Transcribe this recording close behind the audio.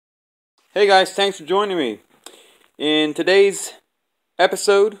Hey guys, thanks for joining me. In today's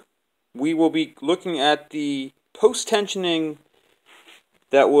episode, we will be looking at the post-tensioning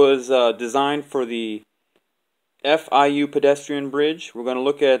that was designed for the FIU pedestrian bridge. We're going to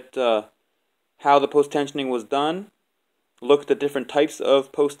look at how the post-tensioning was done, look at the different types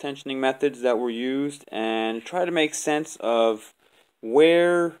of post-tensioning methods that were used, and try to make sense of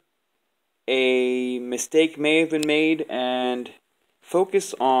where a mistake may have been made and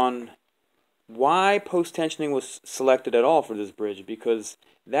focus on why post-tensioning was selected at all for this bridge, because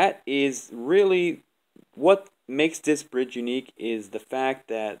that is really what makes this bridge unique, is the fact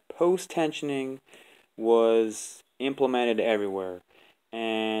that post-tensioning was implemented everywhere,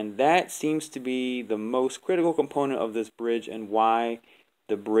 and that seems to be the most critical component of this bridge and why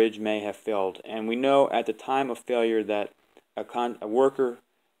the bridge may have failed. And we know at the time of failure that a worker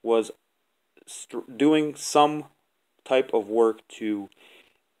was doing some type of work to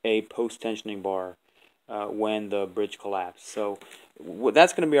a post-tensioning bar when the bridge collapsed. So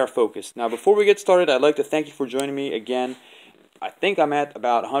that's going to be our focus. Now, before we get started, I'd like to thank you for joining me again. I think I'm at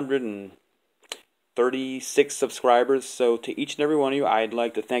about 136 subscribers, so to each and every one of you, I'd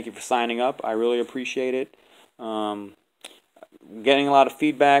like to thank you for signing up. I really appreciate it. Getting a lot of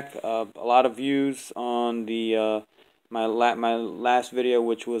feedback, a lot of views on the my last video,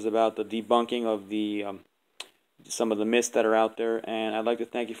 which was about the debunking of the some of the myths that are out there, and I'd like to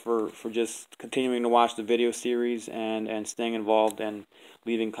thank you for just continuing to watch the video series and staying involved and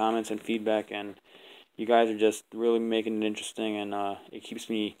leaving comments and feedback. And you guys are just really making it interesting, and it keeps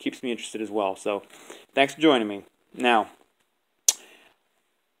me interested as well. So thanks for joining me. Now,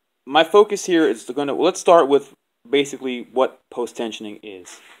 my focus here is let's start with basically what post-tensioning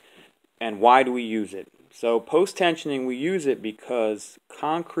is and why do we use it. So post-tensioning, we use it because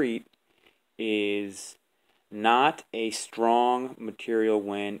concrete is not a strong material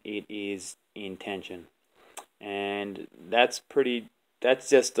when it is in tension, and that's a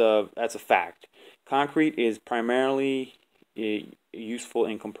fact. Concrete is primarily useful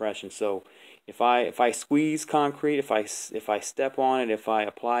in compression. So if I squeeze concrete, if I step on it, if I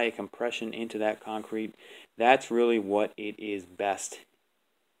apply a compression into that concrete, that's really what it is best.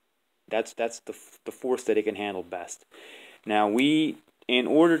 That's the force that it can handle best. Now, in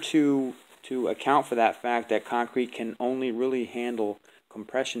order to account for that fact that concrete can only really handle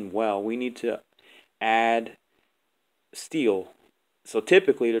compression well, we need to add steel. So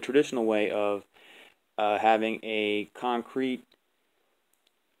typically, the traditional way of having a concrete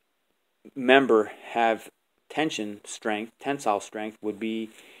member have tensile strength would be,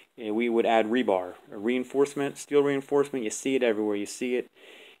 we would add rebar, steel reinforcement. You see it everywhere. You see it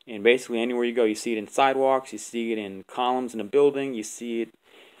in basically anywhere you go. You see it in sidewalks. You see it in columns in a building. You see it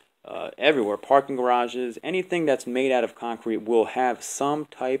everywhere, parking garages. Anything that's made out of concrete will have some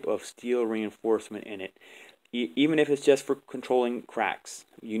type of steel reinforcement in it, even if it's just for controlling cracks.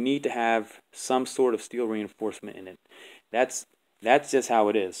 You need to have some sort of steel reinforcement in it. That's just how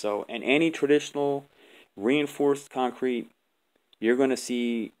it is. So in any traditional reinforced concrete, you're going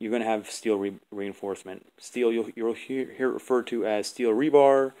to have steel reinforcement. Steel you'll hear referred to as steel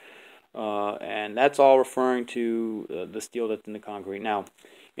rebar, and that's all referring to the steel that's in the concrete. Now,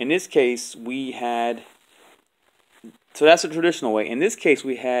 in this case, so that's the traditional way. In this case,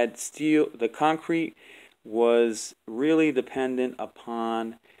 we had steel. The concrete was really dependent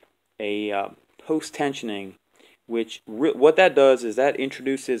upon a post-tensioning, which what that does is that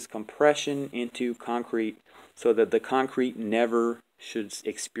introduces compression into concrete so that the concrete never should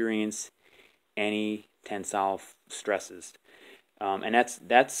experience any tensile stresses. And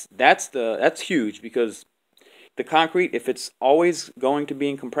that's huge, because the concrete, if it's always going to be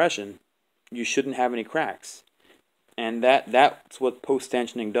in compression, you shouldn't have any cracks. And that's what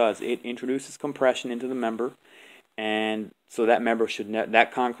post-tensioning does. It introduces compression into the member, and so that member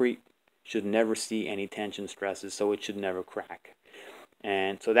that concrete should never see any tension stresses, so it should never crack.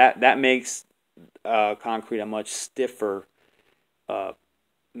 And so that makes concrete a much stiffer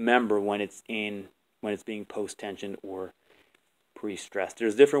member when it's being post-tensioned or pre-stressed.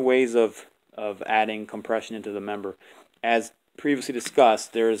 There's different ways of adding compression into the member. As previously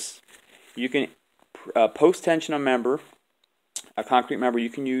discussed, you can post-tension a concrete member. You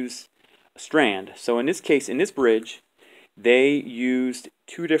can use a strand. So in this case, in this bridge, they used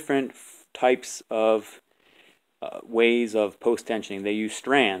two different types of ways of post-tensioning. They used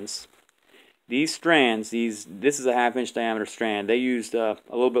strands. These strands, this is a 1/2 inch diameter strand. They used a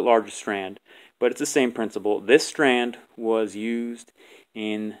little bit larger strand, but it's the same principle. This strand was used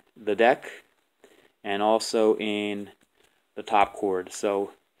in the deck and also in the top chord.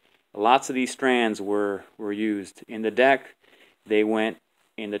 So lots of these strands were used. In the deck, they went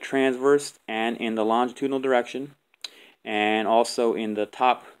in the transverse and in the longitudinal direction, and also in the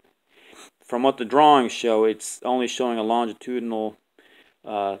top. From what the drawings show, it's only showing a longitudinal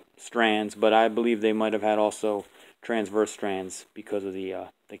strands, but I believe they might have had also transverse strands because of the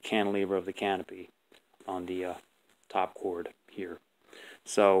cantilever of the canopy on the top cord here.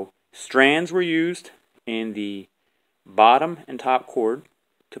 So strands were used in the bottom and top cord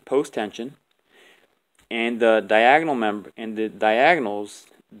to post tension, and the diagonals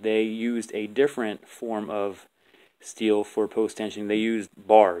they used a different form of steel for post tension. They used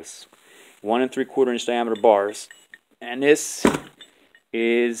bars, 1 3/4 inch diameter bars, and this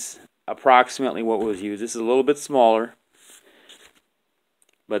is approximately what was used. This is a little bit smaller,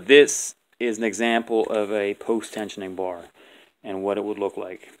 but this is an example of a post tensioning bar and what it would look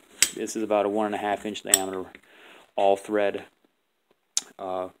like. This is about a 1 1/2 inch diameter all thread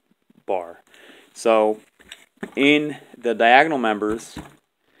bar. So in the diagonal members,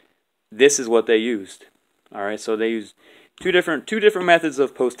 this is what they used. All right, so they used two different methods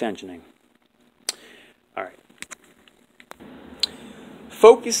of post tensioning. All right,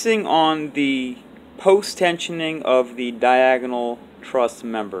 focusing on the post tensioning of the diagonal truss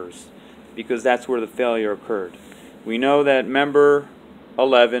members, because that's where the failure occurred. We know that member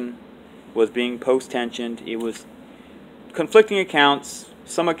 11 was being post tensioned. It was conflicting accounts.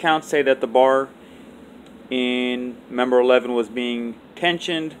 Some accounts say that the bar in member 11 was being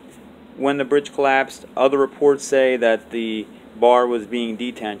tensioned when the bridge collapsed. Other reports say that the bar was being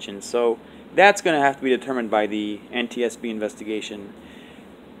detensioned. So that's going to have to be determined by the NTSB investigation.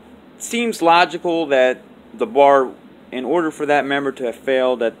 It seems logical that the bar, in order for that member to have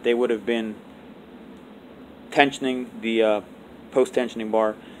failed, that they would have been tensioning the post-tensioning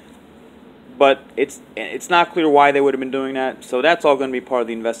bar. But it's not clear why they would have been doing that. So that's all going to be part of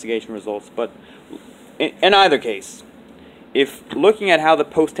the investigation results. But in either case, if looking at how the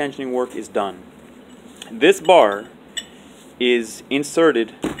post-tensioning work is done, this bar is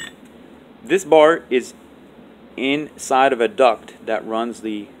inserted. This bar is inside of a duct that runs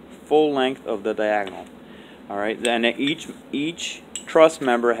the full length of the diagonal. All right, then each truss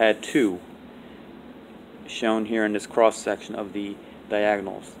member had two, shown here in this cross section of the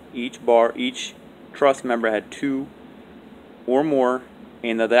diagonals. Each truss member had two or more.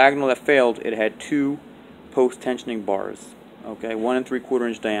 In the diagonal that failed, it had two post-tensioning bars. Okay, 1 3/4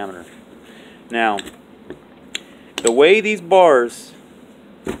 inch diameter. Now, the way these bars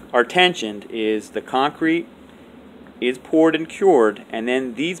are tensioned is the concrete is poured and cured, and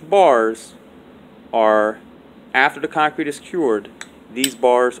then these bars are, after the concrete is cured, these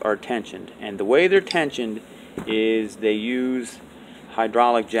bars are tensioned. And the way they're tensioned is they use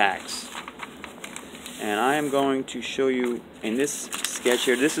hydraulic jacks. And I am going to show you in this sketch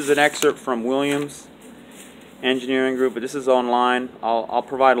here. This is an excerpt from Williams Engineering Group, but this is online. I'll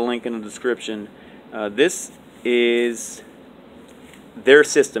provide a link in the description. This is their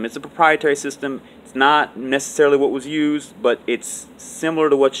system. It's a proprietary system. It's not necessarily what was used, but it's similar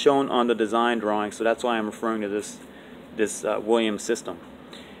to what's shown on the design drawing, so that's why I'm referring to this Williams system.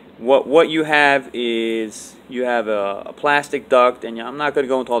 What you have is you have a plastic duct, and I'm not going to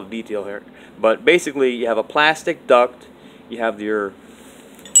go into all the detail here, but basically you have a plastic duct. You have your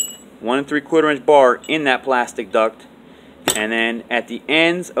 1 3/4 inch bar in that plastic duct, and then at the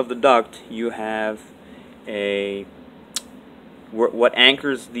ends of the duct you have what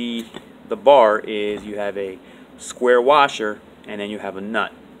anchors the bar is you have a square washer, and then you have a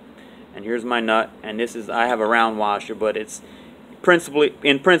nut. And here's my nut, and this is, I have a round washer, but it's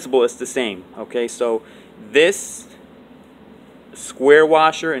in principle it's the same. Okay, so this square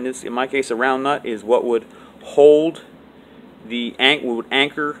washer, and this, in my case, a round nut, is what would hold would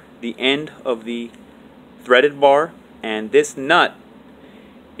anchor the end of the threaded bar, and this nut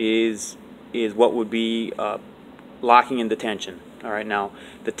is what would be locking in the tension. All right, now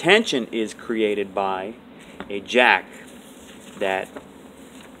the tension is created by a jack that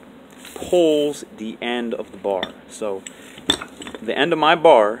pulls the end of the bar. So the end of my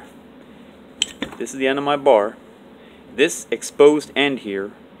bar, this is the end of my bar. This exposed end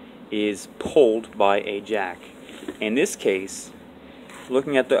here is pulled by a jack. In this case,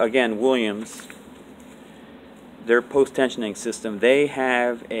 looking at again Williams, their post-tensioning system, they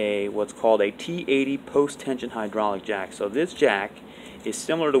have what's called a T80 post-tension hydraulic jack. So this jack is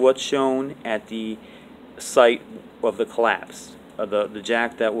similar to what's shown at the site of the collapse, the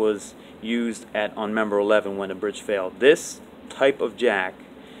jack that was used on member 11 when the bridge failed. This type of jack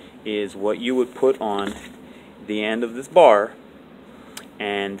is what you would put on the end of this bar,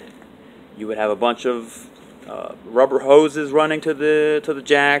 and you would have a bunch of rubber hoses running to the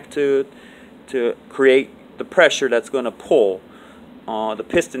jack to create the pressure that's going to pull the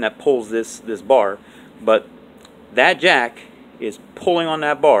piston that pulls this bar, but that jack is pulling on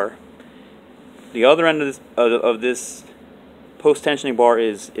that bar. The other end of this post tensioning bar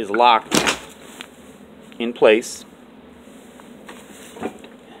is locked in place.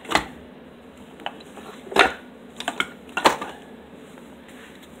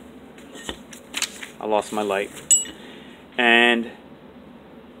 I lost my light. And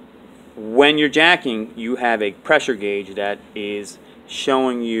when you're jacking, you have a pressure gauge that is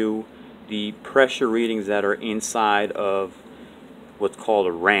showing you the pressure readings that are inside of what's called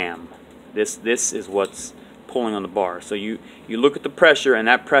a ram. This is what's pulling on the bar. So you look at the pressure, and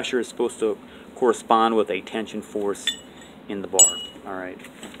that pressure is supposed to correspond with a tension force in the bar. All right.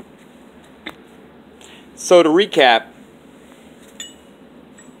 So to recap,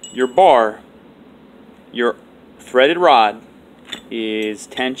 your bar, your threaded rod, is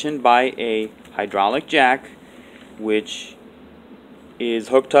tensioned by a hydraulic jack, which is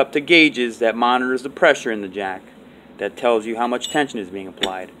hooked up to gauges that monitors the pressure in the jack, that tells you how much tension is being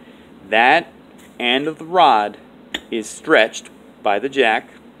applied. That end of the rod is stretched by the jack.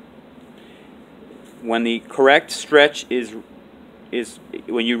 When the correct stretch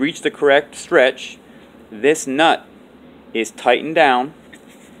when you reach the correct stretch, this nut is tightened down.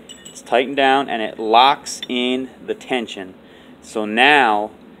 It's tightened down and it locks in the tension. So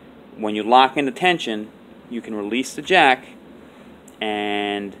now, when you lock in the tension, you can release the jack,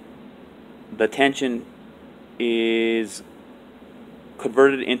 and the tension is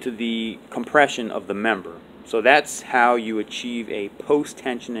converted into the compression of the member. So that's how you achieve a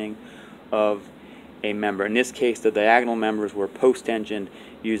post-tensioning of a member. In this case, the diagonal members were post-tensioned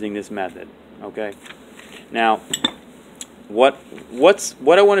using this method. Okay. Now, what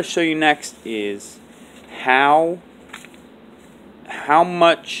I want to show you next is how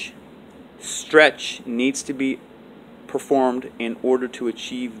much stretch needs to be performed in order to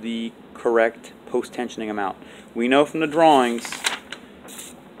achieve the correct post-tensioning amount. We know from the drawings,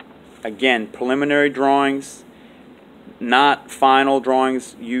 again, preliminary drawings, not final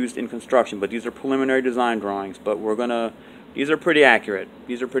drawings used in construction, but these are preliminary design drawings, but these are pretty accurate.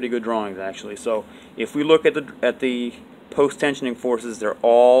 These are pretty good drawings, actually. So if we look at the post-tensioning forces, they're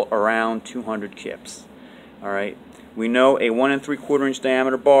all around 200 kips. All right. We know a 1 3/4 inch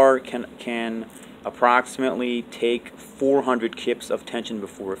diameter bar can approximately take 400 kips of tension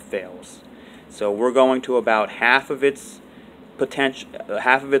before it fails. So we're going to about half of its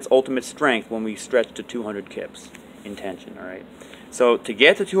ultimate strength when we stretch to 200 kips in tension. All right. So to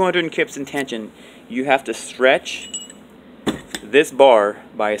get to 200 kips in tension, you have to stretch this bar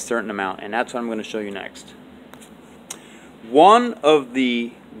by a certain amount, and that's what I'm going to show you next. One of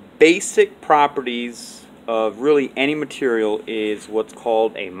the basic properties of really any material is what's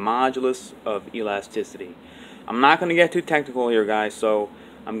called a modulus of elasticity. I'm not going to get too technical here, guys, so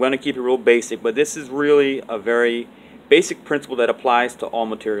I'm going to keep it real basic, but this is really a very basic principle that applies to all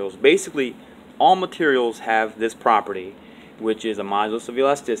materials. Basically, all materials have this property, which is a modulus of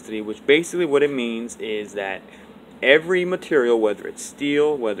elasticity, which basically what it means is that every material, whether it's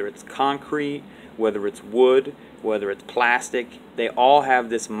steel, whether it's concrete, whether it's wood, whether it's plastic, they all have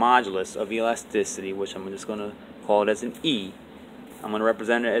this modulus of elasticity, which I'm just going to call it as an E. I'm going to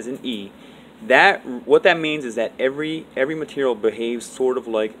represent it as an E. What that means is that every material behaves sort of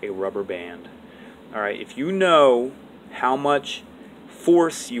like a rubber band. All right, if you know how much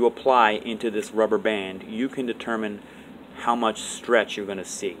force you apply into this rubber band, you can determine how much stretch you're going to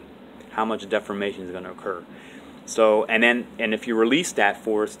see, how much deformation is going to occur. So, and if you release that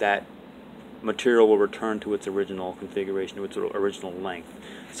force, that material will return to its original configuration, to its original length.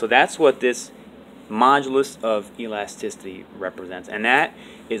 So that's what this modulus of elasticity represents, and that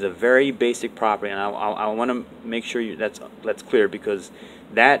is a very basic property. And I want to make sure that's clear, because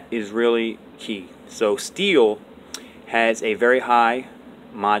that is really key. So steel has a very high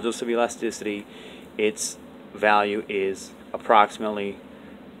modulus of elasticity. Its value is approximately,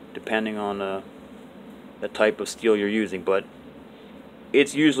 depending on the type of steel you're using, but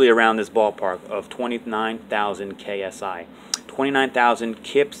it's usually around this ballpark of 29,000 KSI, 29,000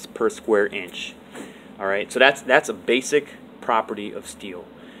 kips per square inch. All right, so that's a basic property of steel.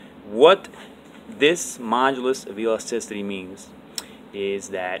 What this modulus of elasticity means is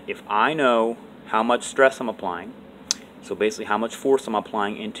that if I know how much stress I'm applying, so basically how much force I'm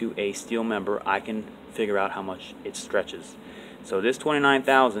applying into a steel member, I can figure out how much it stretches. So this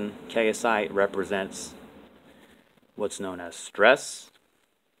 29,000 KSI represents what's known as stress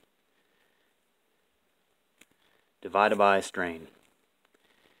divided by strain.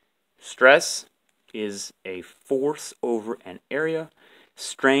 Stress is a force over an area.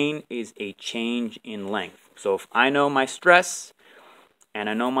 Strain is a change in length. So if I know my stress, and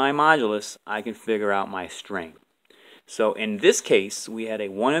I know my modulus, I can figure out my strain. So in this case, we had a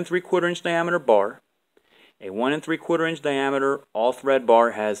 1 3/4 inch diameter bar. A 1 3/4 inch diameter all thread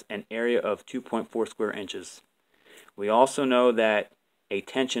bar has an area of 2.4 square inches. We also know that a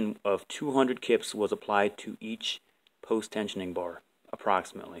tension of 200 kips was applied to each post-tensioning bar,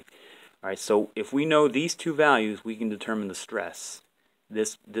 approximately. Alright, so if we know these two values, we can determine the stress,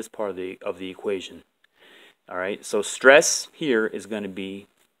 this part of the equation. Alright, so stress here is going to be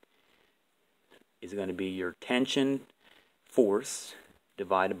your tension force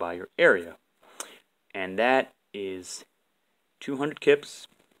divided by your area. And that is 200 kips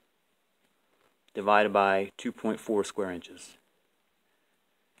divided by 2.4 square inches.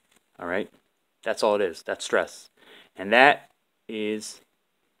 Alright, that's all it is. That's stress. And that is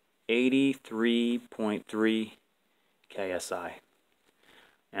 83.3 KSI.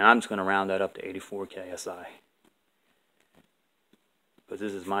 And I'm just going to round that up to 84 KSI. Because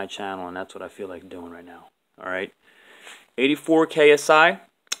this is my channel and that's what I feel like doing right now. Alright, 84 KSI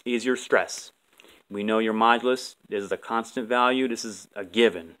is your stress. We know your modulus. This is a constant value. This is a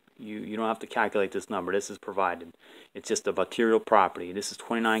given. You don't have to calculate this number. This is provided. It's just a material property. This is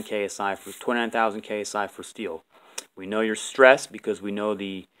 29 KSI for 29,000 KSI for steel. We know your stress because we know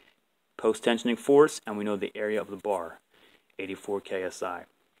the post-tensioning force and we know the area of the bar, 84 KSI.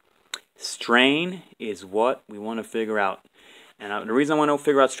 Strain is what we want to figure out. And the reason I want to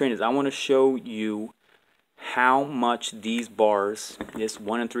figure out strain is I want to show you how much these bars, this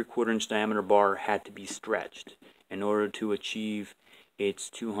 1 3/4 inch diameter bar, had to be stretched in order to achieve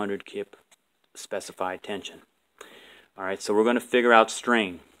its 200 kip specified tension. Alright, so we're going to figure out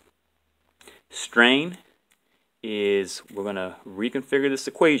strain. Strain is, we're going to reconfigure this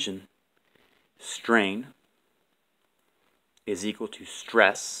equation. Strain is equal to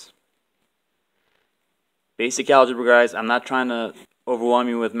stress. Basic algebra, guys. I'm not trying to overwhelm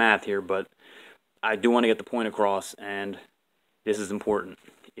you with math here, but I do want to get the point across, and this is important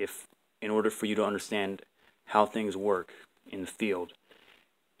in order for you to understand how things work in the field.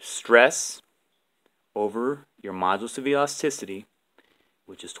 Stress over your modulus of elasticity,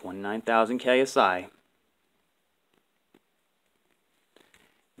 which is 29,000 KSI,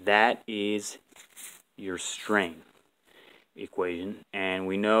 that is your strain equation. And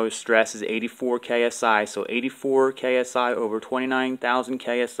we know stress is 84 KSI, so 84 KSI over 29,000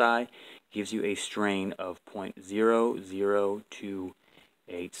 KSI gives you a strain of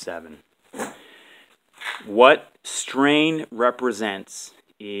 0.00287. What strain represents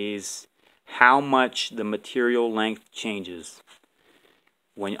is how much the material length changes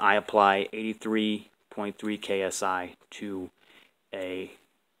when I apply 83.3 KSI to a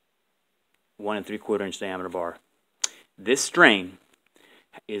 1 3/4 inch diameter bar. This strain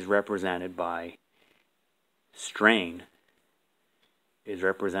is represented by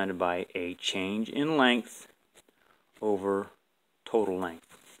a change in length over total length.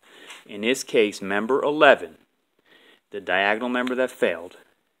 In this case, member 11, the diagonal member that failed,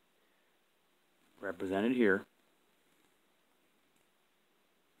 represented here.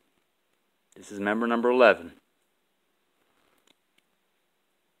 This is member number 11.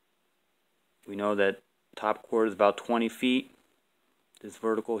 We know that top chord is about 20 feet. This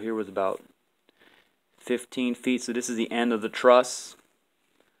vertical here was about 15 feet, so this is the end of the truss.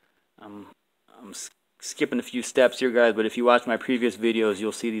 I'm skipping a few steps here, guys, but if you watch my previous videos,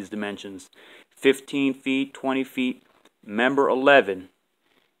 you'll see these dimensions. 15 feet, 20 feet. Member 11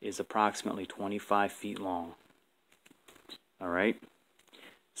 is approximately 25 feet long. Alright?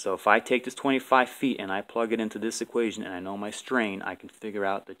 So if I take this 25 feet and I plug it into this equation and I know my strain, I can figure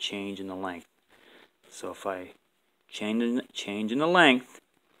out the change in the length. So if I change in the length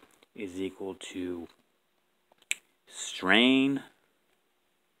is equal to strain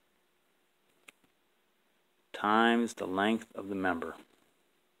times the length of the member,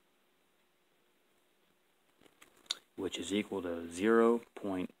 which is equal to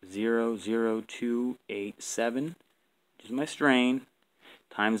 0.00287, which is my strain,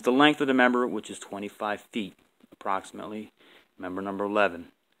 times the length of the member, which is 25 feet, approximately, member number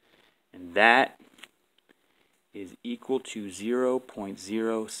 11. And that is equal to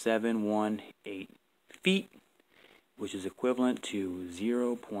 0.0718 feet, which is equivalent to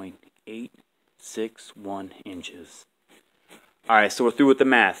 0.861 inches. Alright, so we're through with the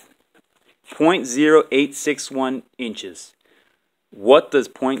math. 0.0861 inches. What does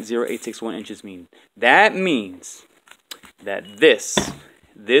 0.0861 inches mean? That means that this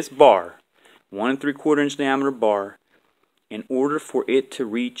bar, 1 3/4 inch diameter bar, in order for it to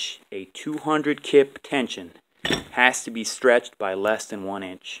reach a 200 kip tension, has to be stretched by less than 1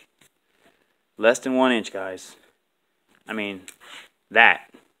 inch. Less than 1 inch, guys. I mean,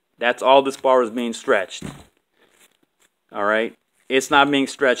 That's all this bar is being stretched. Alright? It's not being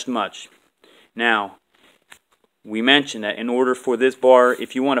stretched much. Now, we mentioned that in order for this bar,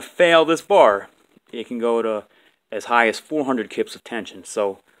 if you want to fail this bar, it can go to as high as 400 kips of tension.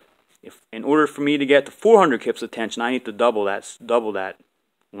 So, if in order for me to get to 400 kips of tension, I need to double that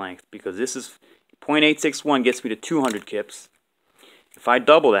length, because this is 0.861 gets me to 200 kips. If I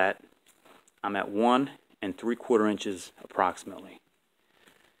double that, I'm at 1 3/4 inches approximately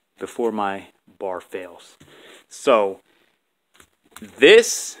before my bar fails. So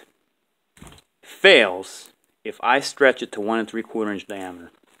this fails if I stretch it to 1 3/4 inch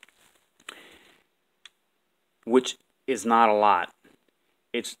diameter, which is not a lot.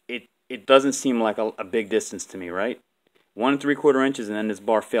 It doesn't seem like a big distance to me, right? 1 3/4 inches, and then this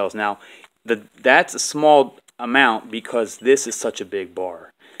bar fails. Now, that's a small amount because this is such a big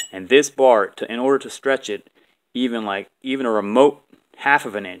bar, and this bar, in order to stretch it, even a remote half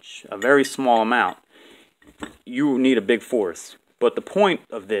of an inch, a very small amount, you need a big force. But the point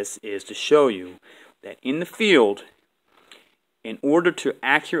of this is to show you that in the field, in order to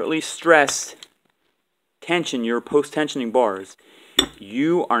accurately stress tension your post-tensioning bars,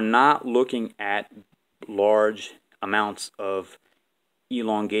 you are not looking at large amounts of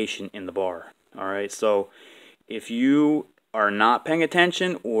elongation in the bar. Alright, so if you are not paying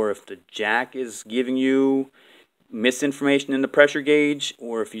attention, or if the jack is giving you misinformation in the pressure gauge,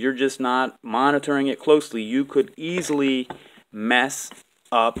 or if you're just not monitoring it closely, you could easily mess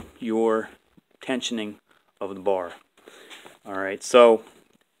up your tensioning of the bar. Alright, so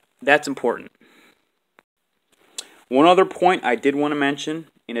that's important. One other point I did want to mention,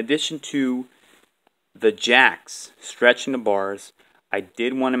 in addition to the jacks stretching the bars, I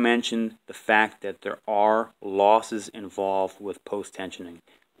did want to mention the fact that there are losses involved with post-tensioning.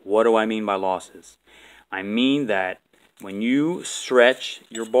 What do I mean by losses? I mean that when you stretch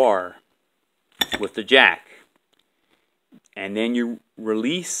your bar with the jack, and then you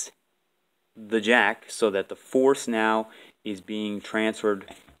release the jack so that the force now is being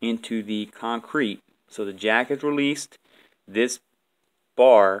transferred into the concrete. So the jack is released, this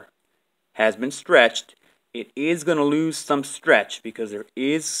bar has been stretched. It is going to lose some stretch because there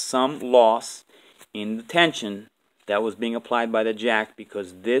is some loss in the tension that was being applied by the jack,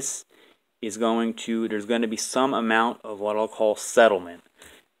 because this is there's going to be some amount of what I'll call settlement.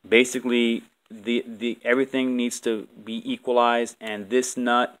 Basically, everything needs to be equalized, and this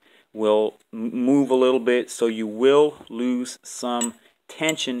nut will move a little bit, so you will lose some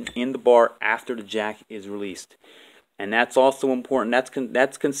tension in the bar after the jack is released. And that's also important.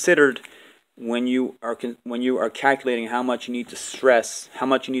 That's considered when you are calculating how much you need to stress, how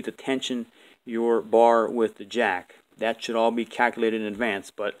much you need to tension your bar with the jack. That should all be calculated in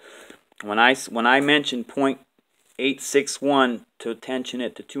advance. But when I mention 0.861 to tension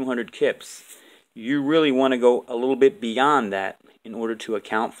it to 200 kips, you really want to go a little bit beyond that in order to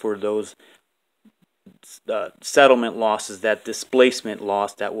account for those settlement losses, that displacement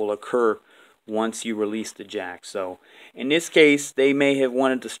loss that will occur once you release the jack. So in this case, they may have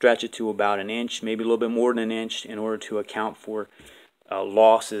wanted to stretch it to about an inch, maybe a little bit more than an inch, in order to account for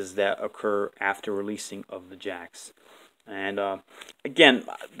losses that occur after releasing of the jacks. And again,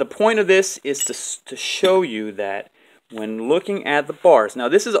 the point of this is to show you that when looking at the bars, now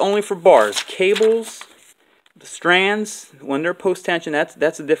this is only for bars. Cables, the strands, when they're post-tension,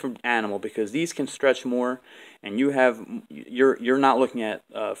 that's a different animal, because these can stretch more, and you're not looking at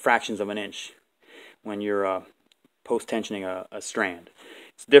fractions of an inch when you're post-tensioning a strand.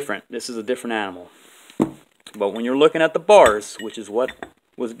 It's different. This is a different animal. But when you're looking at the bars, which is what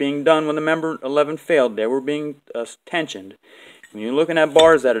was being done when the member 11 failed, they were being tensioned. When you're looking at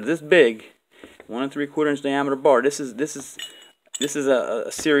bars that are this big, 1 3/4 inch diameter bar, this is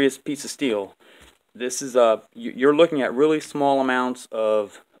a serious piece of steel. This is you're looking at really small amounts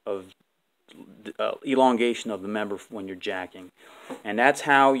of elongation of the member when you're jacking. And that's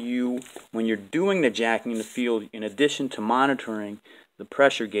how when you're doing the jacking in the field, in addition to monitoring the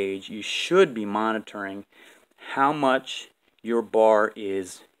pressure gauge, you should be monitoring how much your bar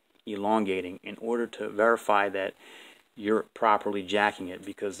is elongating in order to verify that you're properly jacking it,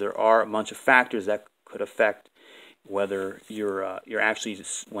 because there are a bunch of factors that could affect whether you're actually,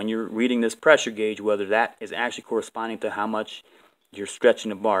 when you're reading this pressure gauge, whether that is actually corresponding to how much you're stretching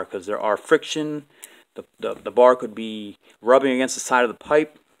the bar, because there are friction. The bar could be rubbing against the side of the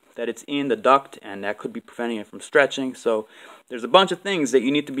pipe that it's in, the duct, and that could be preventing it from stretching. So there's a bunch of things that you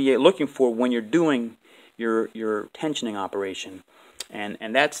need to be looking for when you're doing your tensioning operation,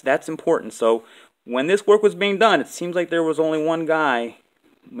 and that's important. So when this work was being done, it seems like there was only one guy,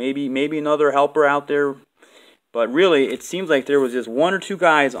 maybe another helper out there, But really, it seems like there was just 1 or 2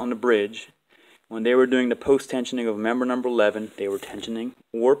 guys on the bridge when they were doing the post-tensioning of member number 11. They were tensioning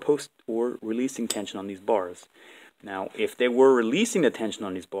or releasing tension on these bars. Now, if they were releasing the tension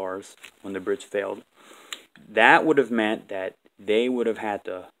on these bars when the bridge failed, that would have meant that they would have had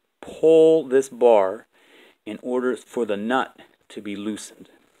to pull this bar in order for the nut to be loosened.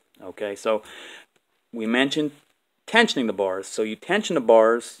 Okay, so we mentioned tensioning the bars. So you tension the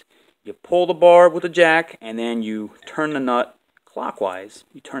bars, you pull the bar with a jack, and then you turn the nut clockwise.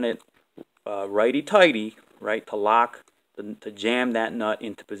 You turn it righty-tighty, right, to lock, to jam that nut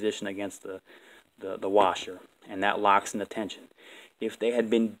into position against the washer, and that locks in the tension. If they had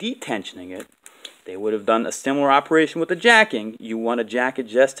been detensioning it, they would have done a similar operation with the jacking. You want to jack it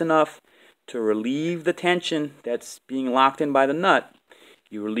just enough to relieve the tension that's being locked in by the nut.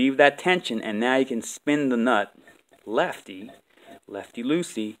 You relieve that tension, and now you can spin the nut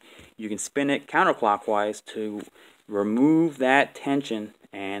lefty-loosey. You can spin it counterclockwise to remove that tension,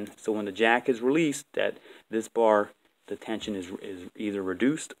 and so when the jack is released, that this bar, the tension is either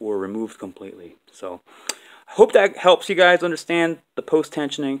reduced or removed completely. So I hope that helps you guys understand the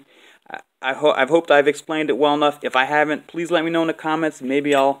post-tensioning. I've hoped I've explained it well enough. If I haven't, please let me know in the comments.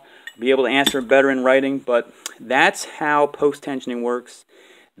 Maybe I'll be able to answer it better in writing, but that's how post-tensioning works.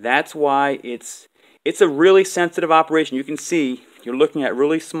 That's why it's a really sensitive operation. You can see you're looking at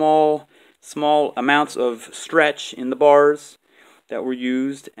really small amounts of stretch in the bars that were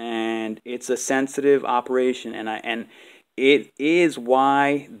used, and it's a sensitive operation, and it is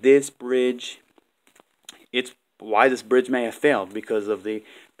why this bridge may have failed, because of the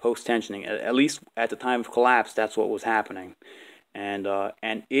post-tensioning. At least at the time of collapse, that's what was happening. And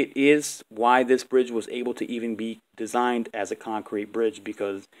it is why this bridge was able to even be designed as a concrete bridge,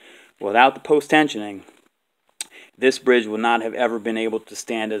 because without the post-tensioning, this bridge would not have ever been able to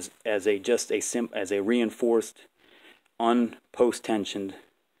stand as a reinforced, unpost-tensioned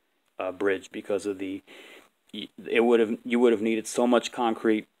bridge, because of you would have needed so much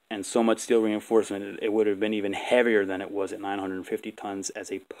concrete and so much steel reinforcement. It would have been even heavier than it was at 950 tons as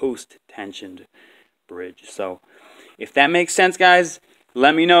a post-tensioned bridge. So if that makes sense, guys,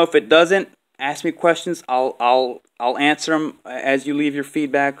 let me know. If it doesn't, ask me questions. I'll answer them as you leave your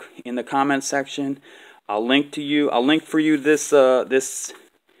feedback in the comments section. I'll link for you this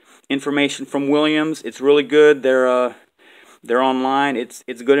information from Williams. It's really good. They're online. It's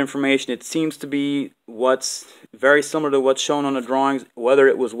good information. It seems to be what's very similar to what's shown on the drawings. Whether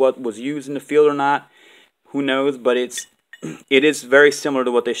it was what was used in the field or not, who knows? But it is very similar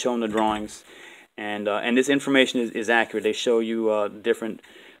to what they show in the drawings. And this information is accurate. They show you different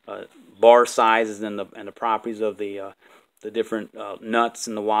bar sizes and the properties of the different nuts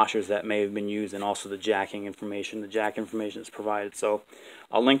and the washers that may have been used, and also the jacking information. The jack information is provided. So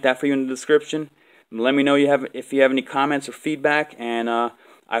I'll link that for you in the description. Let me know if you have any comments or feedback, and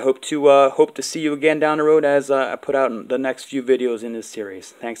I hope to see you again down the road as I put out the next few videos in this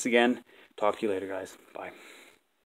series. Thanks again. Talk to you later, guys. Bye.